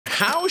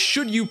how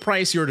should you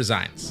price your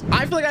designs?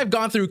 I feel like I've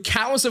gone through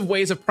countless of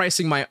ways of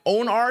pricing my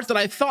own art that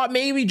I thought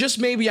maybe, just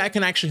maybe, I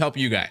can actually help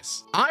you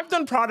guys. I've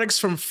done products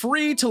from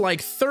free to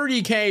like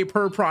 30K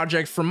per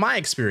project from my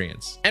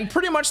experience. And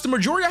pretty much the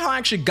majority of how I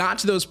actually got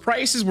to those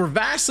prices were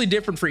vastly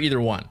different for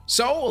either one.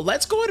 So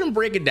let's go ahead and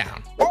break it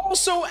down.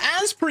 Also,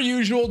 as per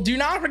usual, do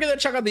not forget to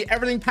check out the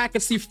everything pack.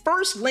 It's the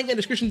first link in the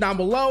description down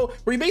below,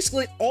 where you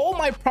basically all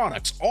my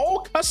products,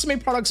 all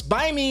custom-made products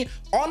by me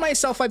on my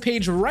Sellfy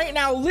page right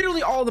now,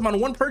 literally all of them on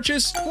one purchase,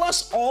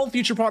 plus all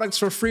future products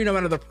for free no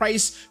matter the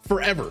price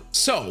forever.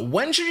 So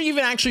when should you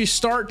even actually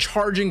start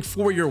charging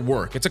for your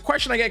work? It's a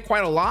question I get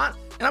quite a lot,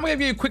 and I'm gonna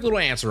give you a quick little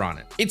answer on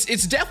it.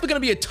 It's definitely gonna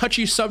be a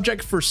touchy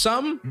subject for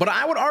some, but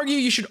I would argue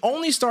you should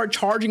only start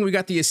charging when we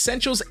got the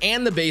essentials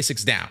and the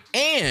basics down.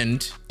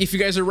 And if you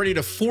guys are ready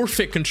to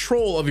forfeit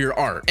control of your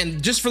art.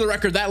 And just for the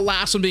record, that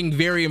last one being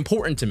very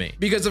important to me,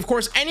 because of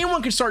course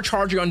anyone can start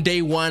charging on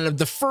day one of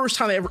the first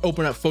time they ever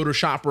open up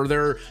Photoshop or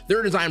their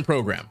design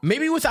program,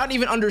 maybe without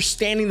even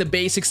understanding the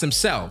basics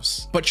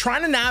themselves, but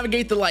trying to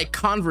navigate the like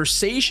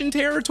conversation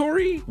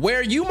territory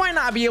where you might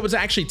not be able to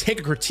actually take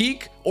a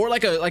critique or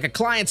like a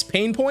client's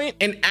pain point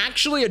and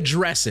actually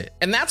address it.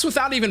 And that's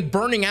without even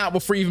burning out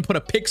before you even put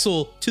a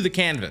pixel to the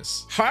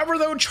canvas. However,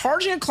 though,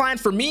 charging a client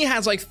for me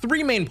has like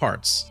three main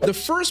parts. The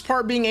first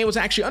part being able to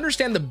actually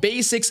understand the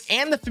basics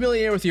and the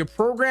familiarity with your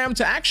program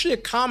to actually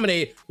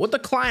accommodate what the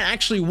client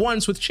actually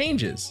wants with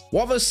changes.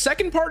 While the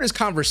second part is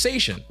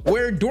conversation,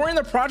 where during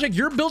the project,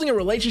 you're building a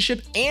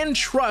relationship and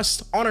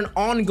trust on an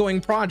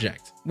ongoing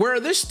project.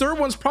 Where this third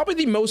one's probably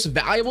the most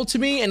valuable to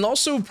me, and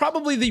also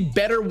probably the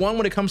better one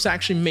when it comes to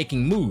actually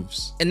making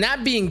moves, and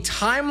that being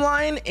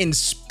timeline and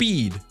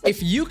speed.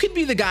 If you could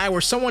be the guy where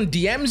someone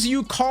DMs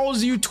you,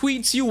 calls you,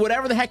 tweets you,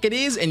 whatever the heck it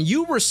is, and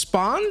you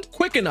respond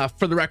quick enough,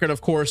 for the record of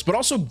course, but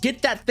also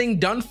get that thing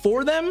done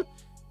for them,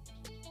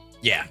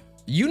 yeah,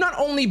 you not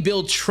only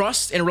build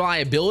trust and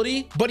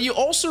reliability, but you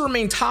also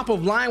remain top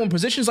of line when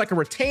positions like a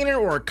retainer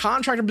or a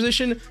contractor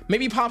position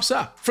maybe pops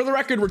up. For the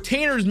record,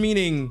 retainers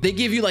meaning they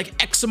give you like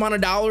X amount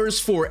of dollars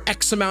for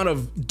X amount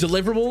of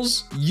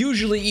deliverables,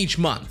 usually each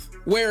month.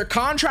 Where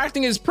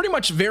contracting is pretty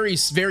much very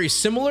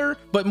similar,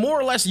 but more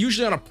or less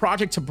usually on a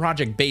project to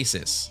project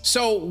basis.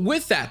 So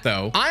with that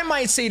though, I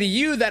might say to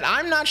you that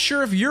I'm not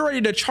sure if you're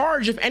ready to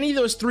charge if any of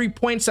those 3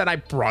 points that I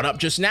brought up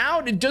just now,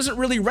 it doesn't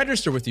really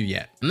register with you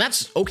yet. And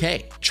that's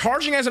okay.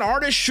 Charging as an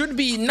artist should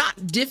be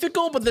not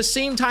difficult, but at the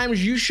same time,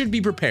 you should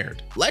be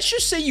prepared. Let's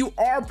just say you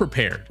are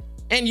prepared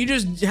and you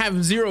just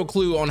have zero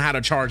clue on how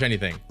to charge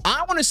anything.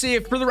 I want to say,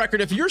 for the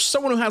record, if you're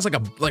someone who has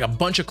like a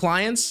bunch of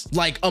clients,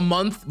 like a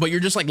month, but you're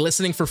just like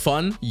listening for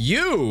fun,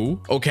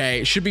 you,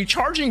 okay, should be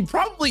charging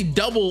probably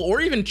double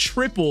or even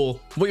triple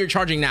what you're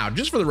charging now,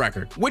 just for the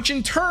record, which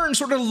in turn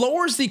sort of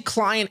lowers the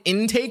client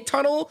intake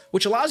tunnel,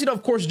 which allows you to,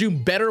 of course, do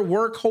better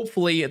work.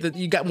 Hopefully that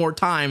you got more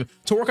time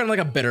to work on like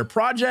a better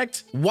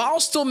project while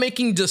still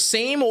making the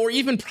same or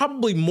even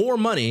probably more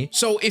money.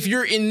 So if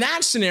you're in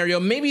that scenario,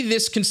 maybe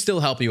this can still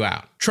help you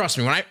out. Trust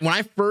me, when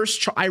I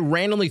first, I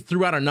randomly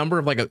threw out a number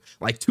of like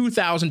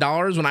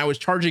 $2,000 when I was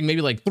charging maybe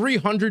like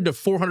 $300 to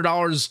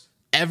 $400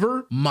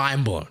 ever.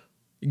 Mind blown.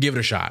 Give it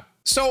a shot.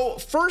 So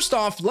first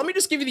off, let me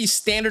just give you the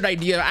standard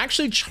idea of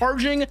actually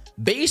charging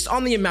based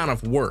on the amount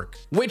of work,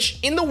 which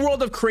in the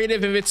world of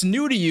creative, if it's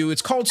new to you,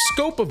 it's called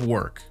scope of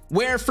work.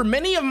 Where for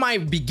many of my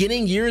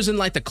beginning years in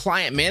like the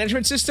client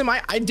management system,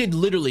 I did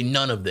literally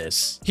none of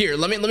this. Here,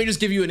 let me just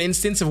give you an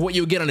instance of what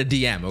you'll get on a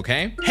DM,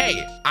 okay?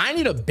 Hey, I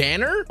need a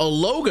banner, a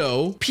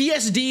logo,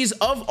 PSDs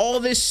of all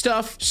this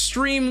stuff,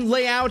 stream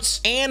layouts,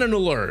 and an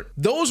alert.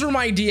 Those were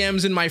my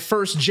DMs in my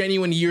first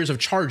genuine years of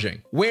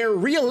charging, where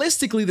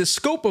realistically the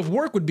scope of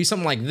work would be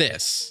something like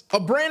this. A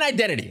brand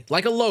identity,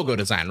 like a logo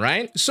design,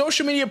 right?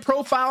 Social media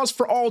profiles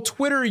for all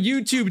Twitter,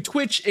 YouTube,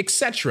 Twitch,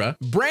 etc.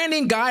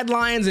 Branding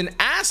guidelines and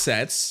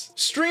assets,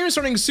 stream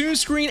starting soon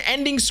screen,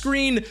 ending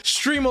screen,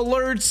 stream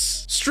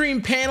alerts, stream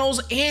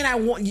panels,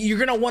 and you're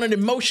gonna want an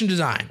emotion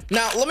design.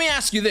 Now, let me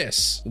ask you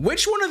this.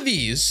 Which one of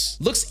these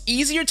looks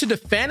easier to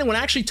defend when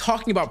actually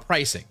talking about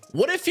pricing?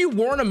 What if you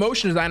weren't a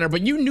motion designer,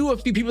 but you knew a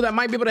few people that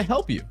might be able to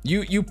help you?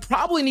 You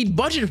probably need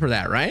budget for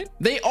that, right?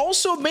 They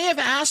also may have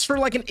asked for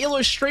like an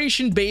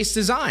illustration-based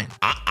design.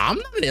 I'm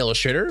not an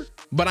illustrator,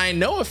 but I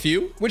know a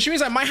few, which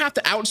means I might have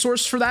to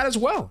outsource for that as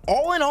well.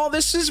 All in all,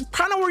 this is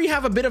kind of where you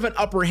have a bit of an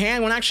upper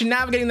hand when actually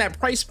navigating that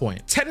price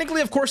point.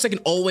 Technically, of course, they can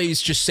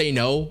always just say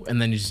no,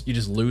 and then you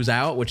just lose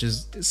out, which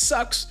is, it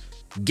sucks.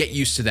 Get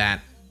used to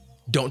that.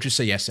 Don't just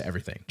say yes to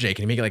everything. Jay,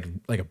 can you make it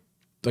like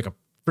a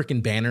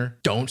freaking banner?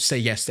 Don't say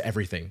yes to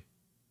everything,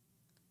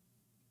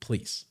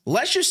 please.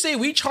 Let's just say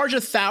we charge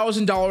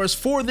 $1,000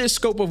 for this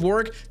scope of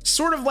work,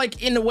 sort of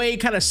like in a way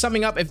kind of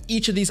summing up if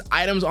each of these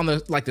items on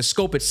the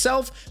scope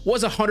itself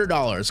was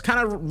 $100, kind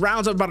of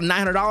rounds up about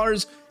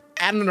 $900.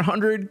 Add another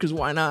 100 because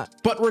why not?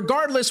 But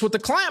regardless, what the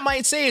client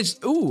might say is,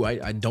 ooh,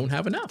 I don't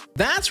have enough.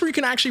 That's where you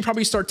can actually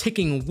probably start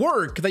taking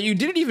work that you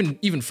didn't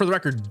even for the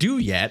record do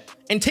yet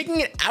and taking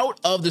it out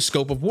of the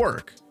scope of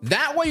work.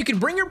 That way you can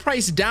bring your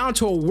price down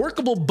to a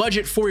workable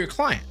budget for your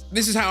client.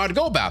 This is how I'd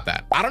go about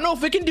that. I don't know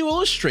if we can do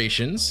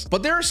illustrations,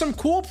 but there are some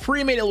cool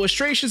pre-made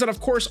illustrations that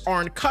of course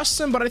aren't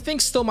custom, but I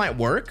think still might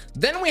work.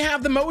 Then we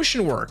have the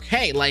motion work.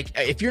 Hey, like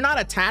if you're not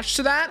attached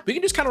to that, we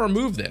can just kind of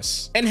remove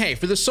this. And hey,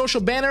 for the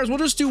social banners, we'll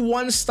just do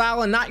one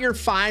style and not your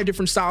 5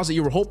 different styles that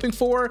you were hoping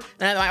for. And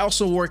that might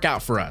also work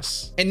out for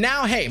us. And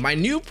now, hey, my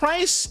new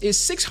price is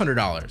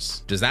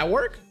 $600. Does that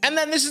work? And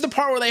then this is the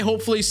part where they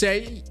hopefully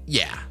say,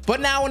 yeah.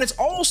 But now when it's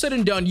all said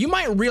and done, you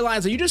might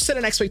realize that you just set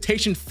an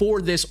expectation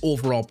for this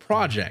overall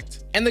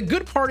project. And the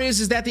good part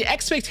is that the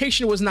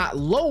expectation was not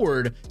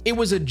lowered, it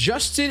was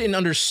adjusted and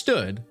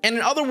understood. And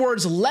in other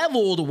words,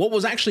 leveled what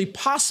was actually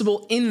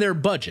possible in their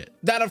budget.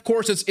 That of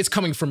course, it's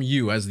coming from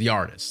you as the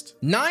artist.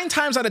 9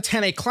 times out of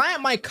 10, a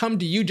client might come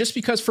to you just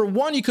because for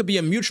one, you could be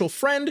a mutual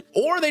friend,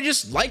 or they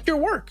just like your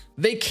work.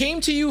 They came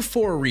to you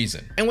for a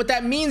reason. And what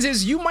that means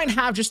is you might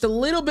have just a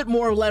little bit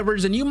more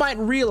leverage than you might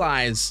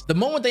realize the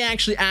moment they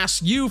actually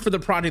asked you for the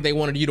project they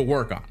wanted you to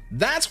work on.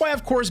 That's why,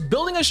 of course,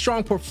 building a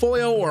strong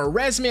portfolio or a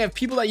resume of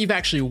people that you've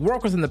actually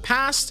worked with in the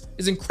past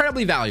is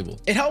incredibly valuable.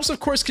 It helps, of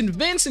course,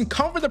 convince and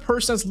comfort the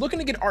person that's looking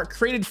to get art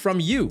created from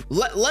you.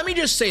 Let me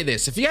just say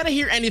this. If you got to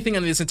hear anything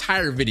on this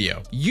entire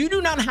video, you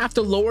do not have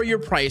to lower your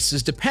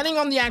prices depending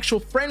on the actual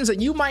friends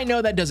that you might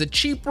know that does it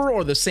cheaper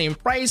or the same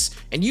price,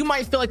 and you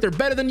might feel like they're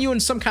better than you in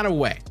some kind of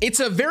way. It's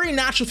a very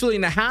natural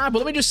feeling to have, but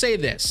let me just say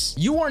this.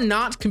 You are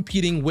not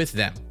competing with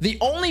them. The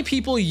only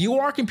people you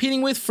are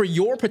competing with for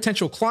your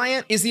potential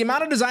client is the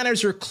amount of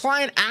designers your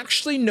client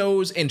actually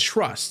knows and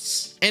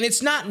trusts. And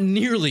it's not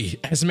nearly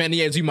as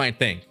many as you might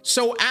think.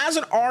 So as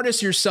an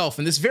artist yourself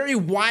in this very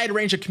wide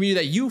range of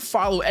community that you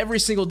follow every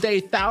single day,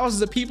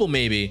 thousands of people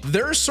maybe,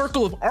 their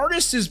circle of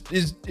artists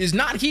is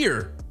not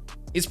here.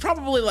 It's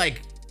probably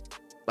like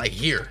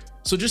here.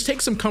 So just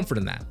take some comfort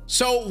in that.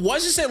 So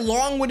was this a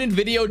long-winded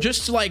video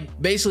just to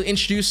like basically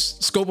introduce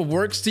scope of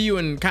works to you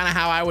and kind of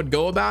how I would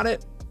go about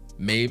it?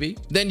 Maybe.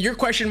 Then your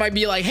question might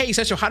be like, hey,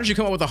 Seso, how did you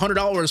come up with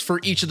 $100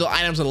 for each of the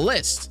items on the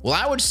list? Well,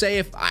 I would say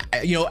if I,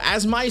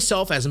 as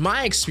myself, as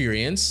my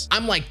experience,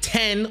 I'm like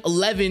 10,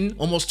 11,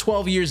 almost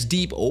 12 years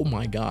deep. Oh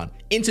my God.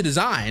 Into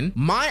design,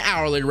 my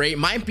hourly rate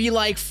might be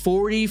like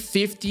 $40,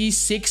 $50,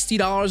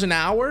 $60 an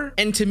hour.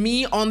 And to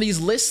me on these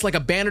lists, like a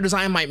banner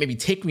design might maybe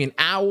take me an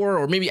hour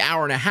or maybe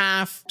hour and a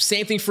half.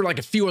 Same thing for like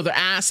a few other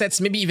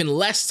assets, maybe even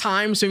less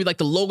time. So maybe like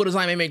the logo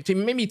design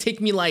maybe take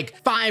me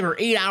like 5 or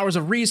 8 hours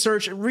of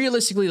research.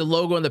 Realistically, the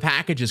logo and the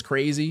package is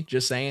crazy.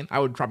 Just saying, I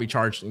would probably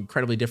charge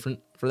incredibly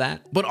different for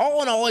that. But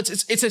all in all,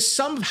 it's a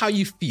sum of how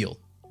you feel,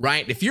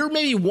 right? If you're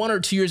maybe 1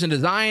 or 2 years in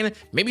design,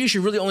 maybe you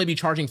should really only be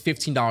charging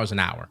 $15 an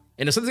hour.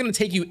 And if something's gonna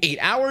take you 8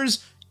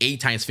 hours, 8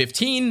 times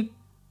 15,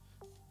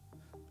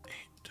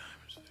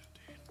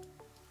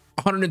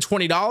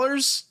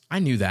 $120. I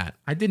knew that.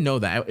 I didn't know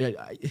that.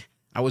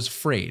 I was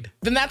afraid.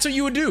 Then that's what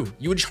you would do.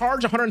 You would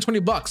charge 120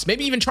 bucks,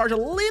 maybe even charge a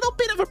little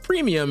bit of a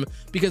premium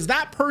because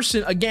that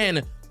person,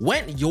 again,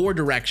 went your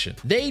direction.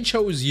 They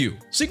chose you.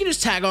 So you can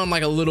just tag on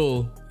like a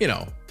little,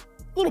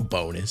 little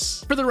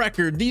bonus. For the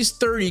record, these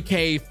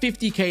 30K,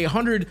 50K,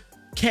 100K,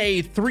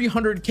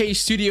 300K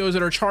studios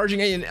that are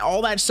charging and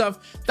all that stuff,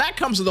 that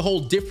comes with a whole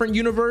different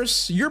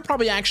universe. You're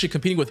probably actually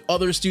competing with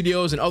other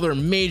studios and other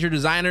major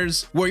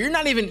designers where you're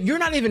not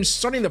even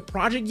starting the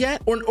project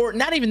yet, or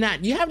not even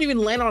that. You haven't even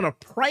landed on a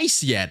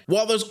price yet.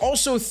 While there's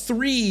also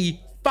 3,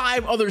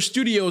 5 other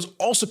studios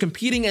also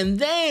competing, and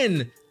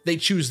then they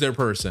choose their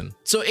person.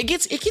 So it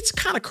gets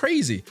kind of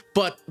crazy.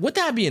 But with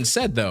that being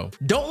said though,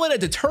 don't let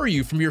it deter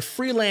you from your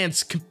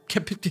freelance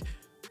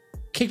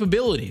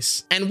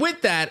capabilities. And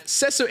with that,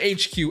 Seso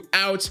HQ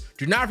out.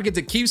 Do not forget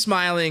to keep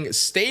smiling,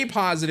 stay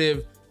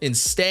positive, and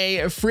stay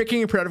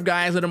freaking productive,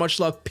 guys. Let much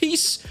love.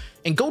 Peace.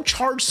 And go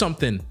charge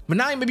something. But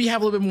now maybe you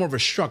have a little bit more of a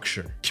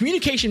structure.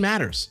 Communication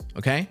matters,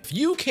 okay? If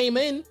you came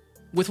in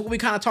with what we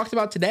kind of talked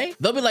about today,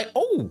 they'll be like,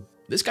 oh,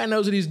 this guy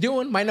knows what he's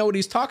doing, might know what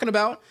he's talking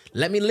about.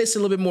 Let me listen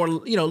a little bit more,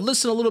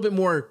 listen a little bit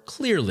more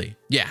clearly.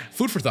 Yeah,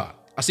 food for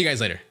thought. I'll see you guys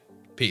later.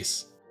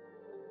 Peace.